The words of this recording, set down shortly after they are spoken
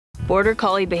Border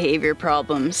Collie behavior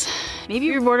problems. Maybe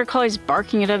your Border Collie's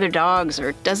barking at other dogs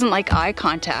or doesn't like eye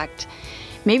contact.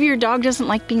 Maybe your dog doesn't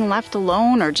like being left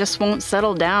alone or just won't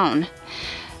settle down.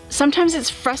 Sometimes it's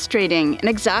frustrating and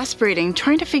exasperating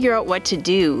trying to figure out what to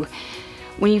do.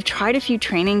 When you've tried a few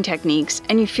training techniques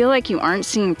and you feel like you aren't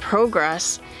seeing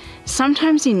progress,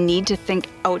 sometimes you need to think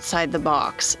outside the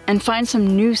box and find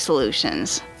some new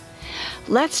solutions.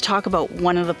 Let's talk about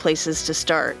one of the places to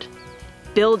start: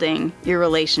 building your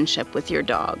relationship with your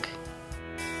dog.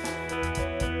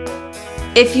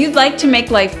 If you'd like to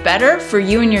make life better for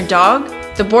you and your dog,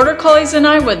 the Border Collies and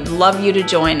I would love you to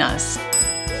join us.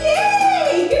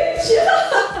 Yay! Good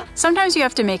job! Sometimes you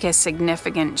have to make a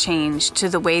significant change to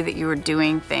the way that you are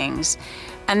doing things.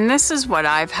 And this is what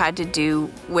I've had to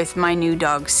do with my new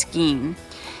dog, Skeen.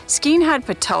 Skeen had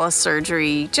patella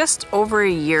surgery just over a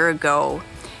year ago.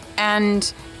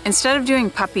 And instead of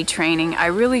doing puppy training, I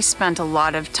really spent a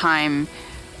lot of time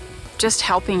just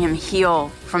helping him heal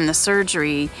from the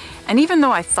surgery. And even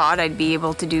though I thought I'd be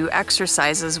able to do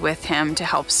exercises with him to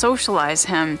help socialize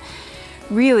him,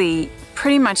 really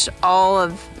pretty much all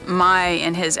of my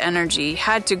and his energy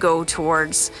had to go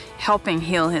towards helping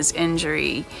heal his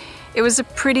injury. It was a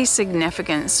pretty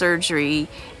significant surgery,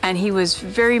 and he was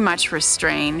very much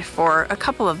restrained for a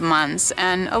couple of months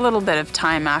and a little bit of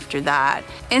time after that.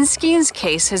 In Skeen's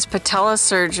case, his patella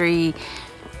surgery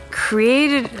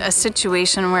created a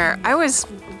situation where I was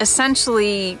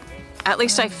essentially, at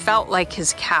least I felt like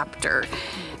his captor,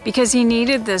 because he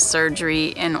needed this surgery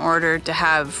in order to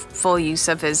have full use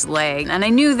of his leg. And I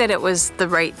knew that it was the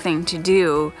right thing to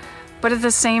do, but at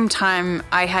the same time,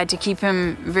 I had to keep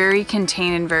him very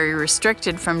contained and very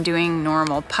restricted from doing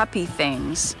normal puppy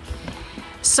things.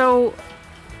 So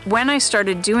when I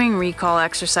started doing recall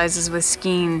exercises with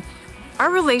Skeen,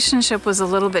 our relationship was a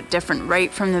little bit different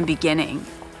right from the beginning.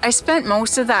 I spent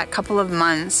most of that couple of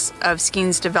months of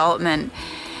Skeen's development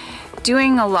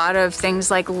doing a lot of things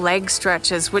like leg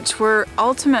stretches, which were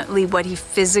ultimately what he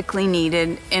physically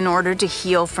needed in order to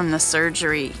heal from the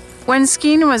surgery. When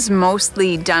Skeen was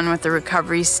mostly done with the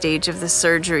recovery stage of the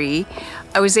surgery,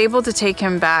 I was able to take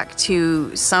him back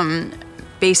to some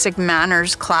basic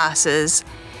manners classes,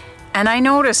 and I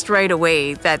noticed right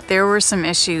away that there were some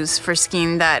issues for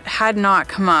Skeen that had not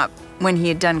come up when he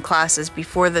had done classes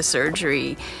before the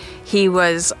surgery. He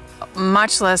was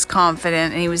much less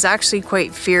confident, and he was actually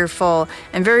quite fearful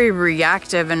and very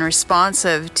reactive and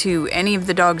responsive to any of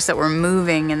the dogs that were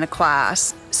moving in the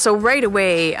class. So right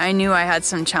away, I knew I had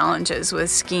some challenges with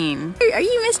Skeen. Are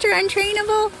you Mr.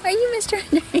 Untrainable? Are you Mr.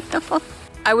 Untrainable?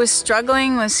 I was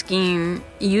struggling with Skeen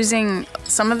using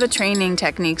some of the training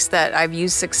techniques that I've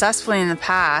used successfully in the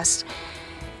past,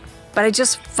 but I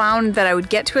just found that I would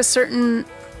get to a certain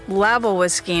level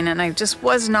with Skeen and I just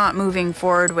was not moving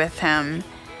forward with him.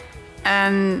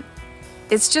 And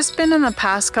it's just been in the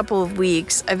past couple of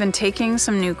weeks, I've been taking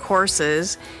some new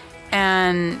courses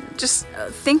and just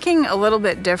thinking a little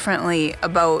bit differently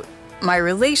about my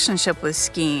relationship with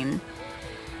Skeen.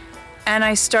 And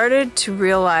I started to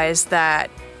realize that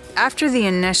after the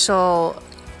initial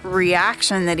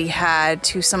reaction that he had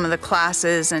to some of the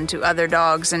classes and to other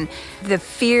dogs, and the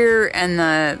fear and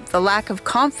the lack of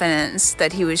confidence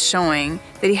that he was showing,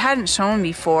 that he hadn't shown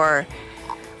before,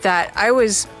 that I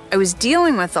was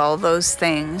dealing with all those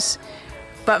things,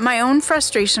 but my own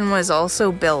frustration was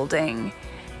also building.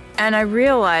 And I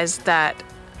realized that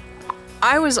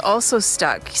I was also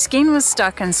stuck. Skeen was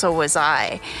stuck and so was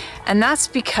I. And that's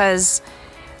because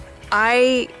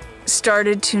I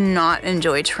started to not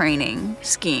enjoy training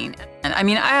Skeen. And I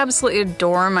mean, I absolutely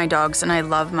adore my dogs and I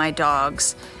love my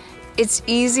dogs. It's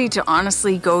easy to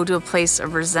honestly go to a place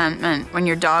of resentment when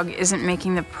your dog isn't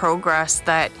making the progress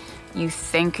that you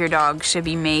think your dog should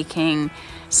be making.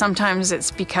 Sometimes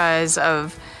it's because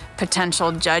of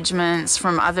potential judgments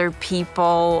from other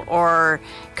people or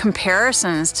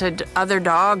comparisons to other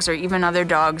dogs or even other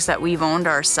dogs that we've owned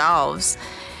ourselves.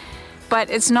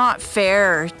 But it's not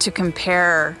fair to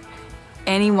compare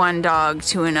any one dog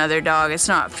to another dog. It's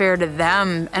not fair to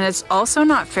them, and it's also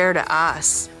not fair to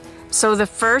us. So the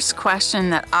first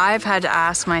question that I've had to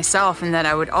ask myself, and that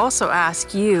I would also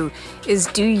ask you, is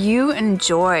do you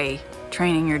enjoy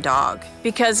training your dog?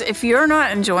 Because if you're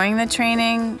not enjoying the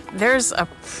training, there's a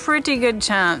pretty good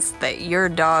chance that your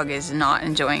dog is not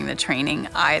enjoying the training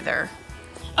either.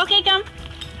 Okay, come.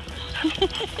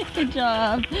 Good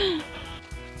job.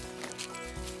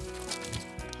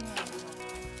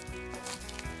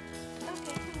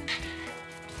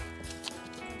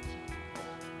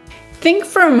 Think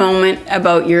for a moment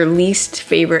about your least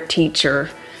favorite teacher,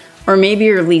 or maybe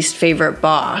your least favorite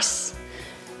boss.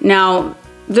 Now,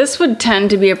 this would tend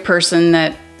to be a person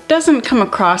that doesn't come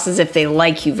across as if they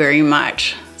like you very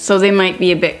much. So they might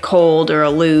be a bit cold or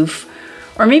aloof,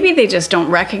 or maybe they just don't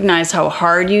recognize how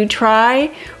hard you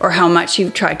try or how much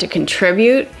you've tried to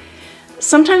contribute.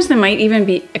 Sometimes they might even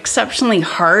be exceptionally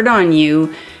hard on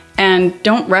you and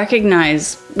don't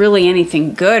recognize really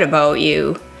anything good about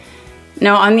you.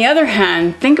 Now, on the other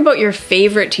hand, think about your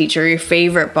favorite teacher, your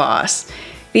favorite boss.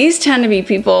 These tend to be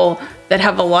people that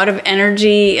have a lot of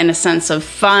energy and a sense of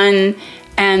fun,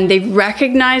 and they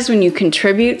recognize when you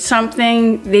contribute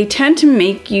something. They tend to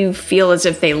make you feel as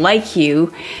if they like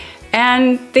you,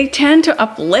 and they tend to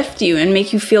uplift you and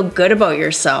make you feel good about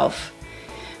yourself.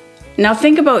 Now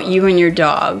think about you and your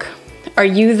dog. Are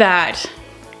you that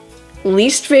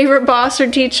least favorite boss or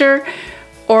teacher,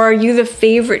 or are you the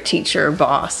favorite teacher or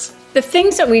boss? The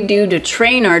things that we do to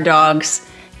train our dogs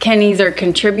can either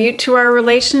contribute to our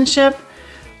relationship,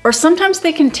 or sometimes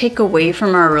they can take away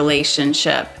from our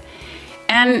relationship.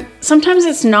 And sometimes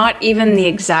it's not even the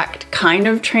exact kind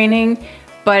of training,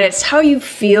 but it's how you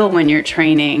feel when you're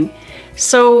training.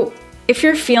 So if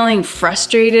you're feeling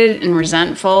frustrated and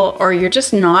resentful, or you're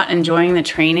just not enjoying the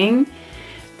training,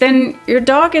 then your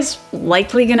dog is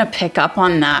likely going to pick up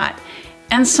on that.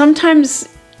 And sometimes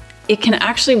it can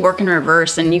actually work in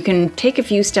reverse, and you can take a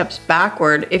few steps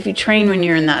backward if you train when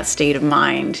you're in that state of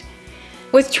mind.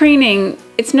 With training,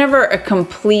 it's never a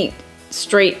complete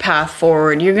straight path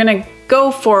forward. You're going to go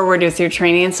forward with your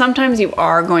training, and sometimes you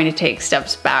are going to take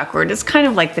steps backward. It's kind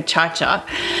of like the cha-cha,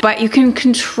 but you can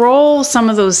control some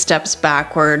of those steps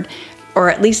backward, or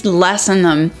at least lessen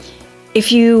them,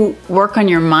 if you work on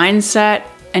your mindset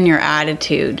and your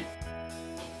attitude.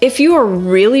 If you are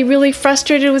really, really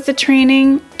frustrated with the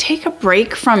training, take a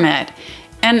break from it.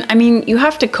 And I mean, you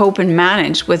have to cope and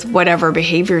manage with whatever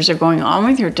behaviors are going on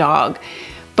with your dog.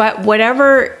 But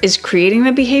whatever is creating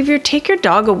the behavior, take your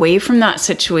dog away from that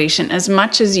situation as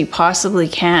much as you possibly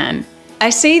can.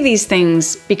 I say these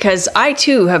things because I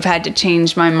too have had to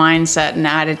change my mindset and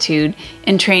attitude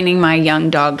in training my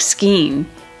young dog Skeen.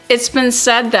 It's been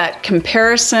said that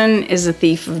comparison is a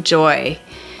thief of joy,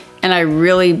 and I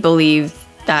really believe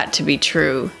that to be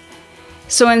true.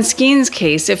 So in Skeen's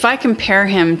case, if I compare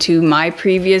him to my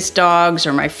previous dogs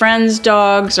or my friends'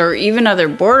 dogs or even other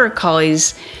border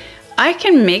collies, I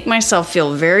can make myself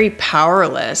feel very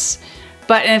powerless.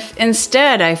 But if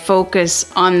instead I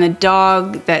focus on the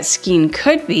dog that Skeen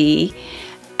could be,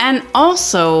 and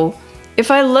also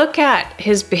if I look at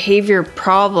his behavior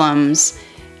problems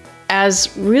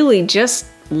as really just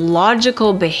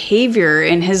logical behavior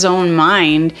in his own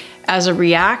mind as a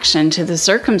reaction to the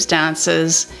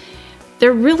circumstances,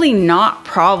 they're really not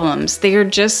problems. They are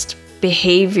just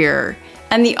behavior.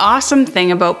 And the awesome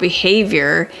thing about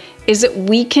behavior is that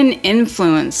we can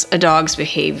influence a dog's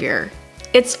behavior.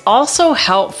 It's also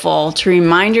helpful to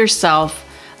remind yourself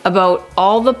about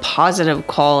all the positive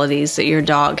qualities that your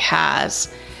dog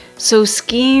has. So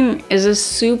Skeen is a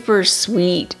super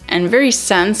sweet and very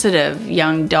sensitive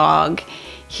young dog.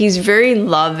 He's very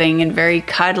loving and very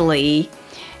cuddly.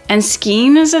 And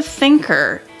Skeen is a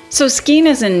thinker. So Skeen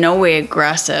is in no way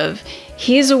aggressive.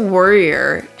 He is a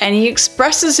worrier, and he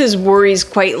expresses his worries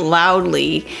quite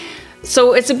loudly.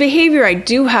 So it's a behavior I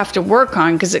do have to work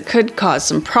on because it could cause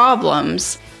some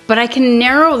problems. But I can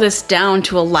narrow this down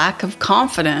to a lack of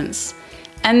confidence.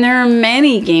 And there are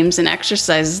many games and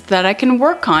exercises that I can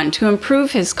work on to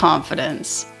improve his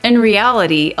confidence. In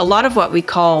reality, a lot of what we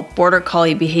call border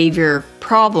collie behavior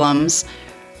problems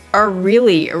are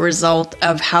really a result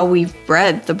of how we've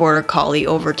bred the border collie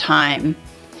over time.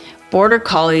 Border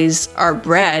collies are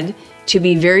bred to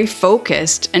be very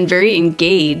focused and very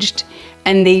engaged,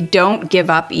 and they don't give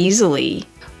up easily.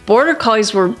 Border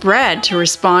collies were bred to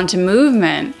respond to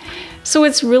movement, so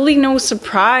it's really no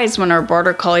surprise when our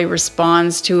border collie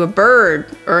responds to a bird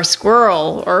or a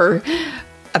squirrel or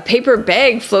a paper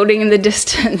bag floating in the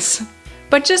distance.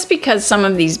 But just because some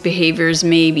of these behaviors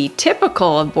may be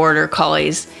typical of border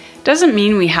collies doesn't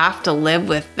mean we have to live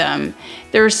with them.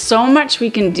 There is so much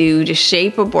we can do to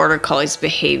shape a border collie's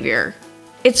behavior.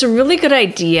 It's a really good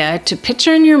idea to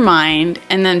picture in your mind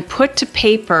and then put to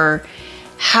paper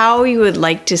how you would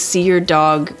like to see your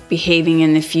dog behaving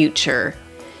in the future.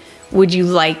 Would you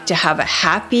like to have a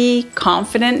happy,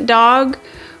 confident dog?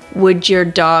 Would your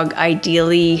dog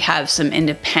ideally have some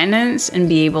independence and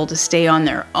be able to stay on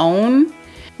their own?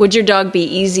 Would your dog be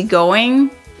easygoing,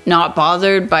 not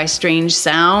bothered by strange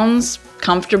sounds,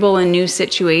 comfortable in new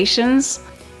situations?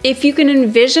 If you can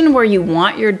envision where you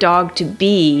want your dog to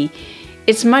be,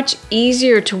 it's much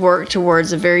easier to work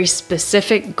towards a very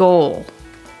specific goal.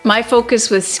 My focus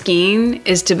with Skeen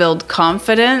is to build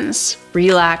confidence,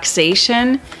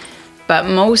 relaxation, but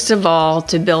most of all,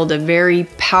 to build a very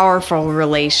powerful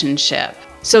relationship.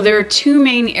 So there are two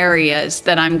main areas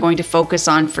that I'm going to focus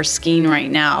on for Skeen right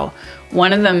now.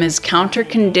 One of them is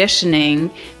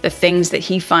counter-conditioning the things that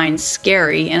he finds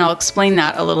scary, and I'll explain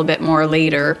that a little bit more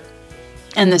later.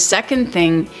 And the second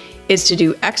thing is to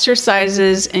do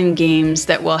exercises and games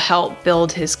that will help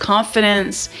build his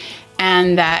confidence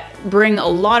and that bring a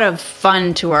lot of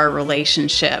fun to our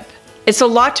relationship. It's a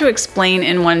lot to explain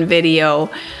in one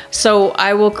video, so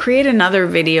I will create another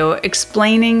video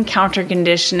explaining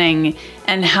counter-conditioning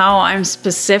and how I'm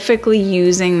specifically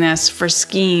using this for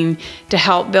Skeen to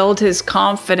help build his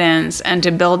confidence and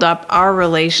to build up our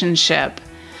relationship.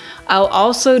 I'll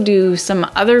also do some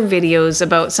other videos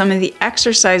about some of the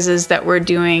exercises that we're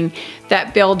doing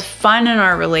that build fun in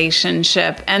our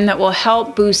relationship and that will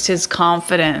help boost his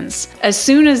confidence. As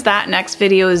soon as that next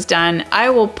video is done, I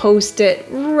will post it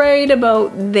right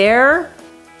about there.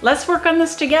 Let's work on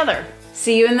this together.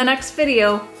 See you in the next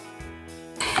video.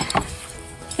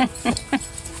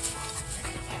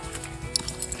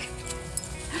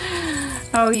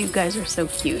 Oh, you guys are so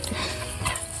cute.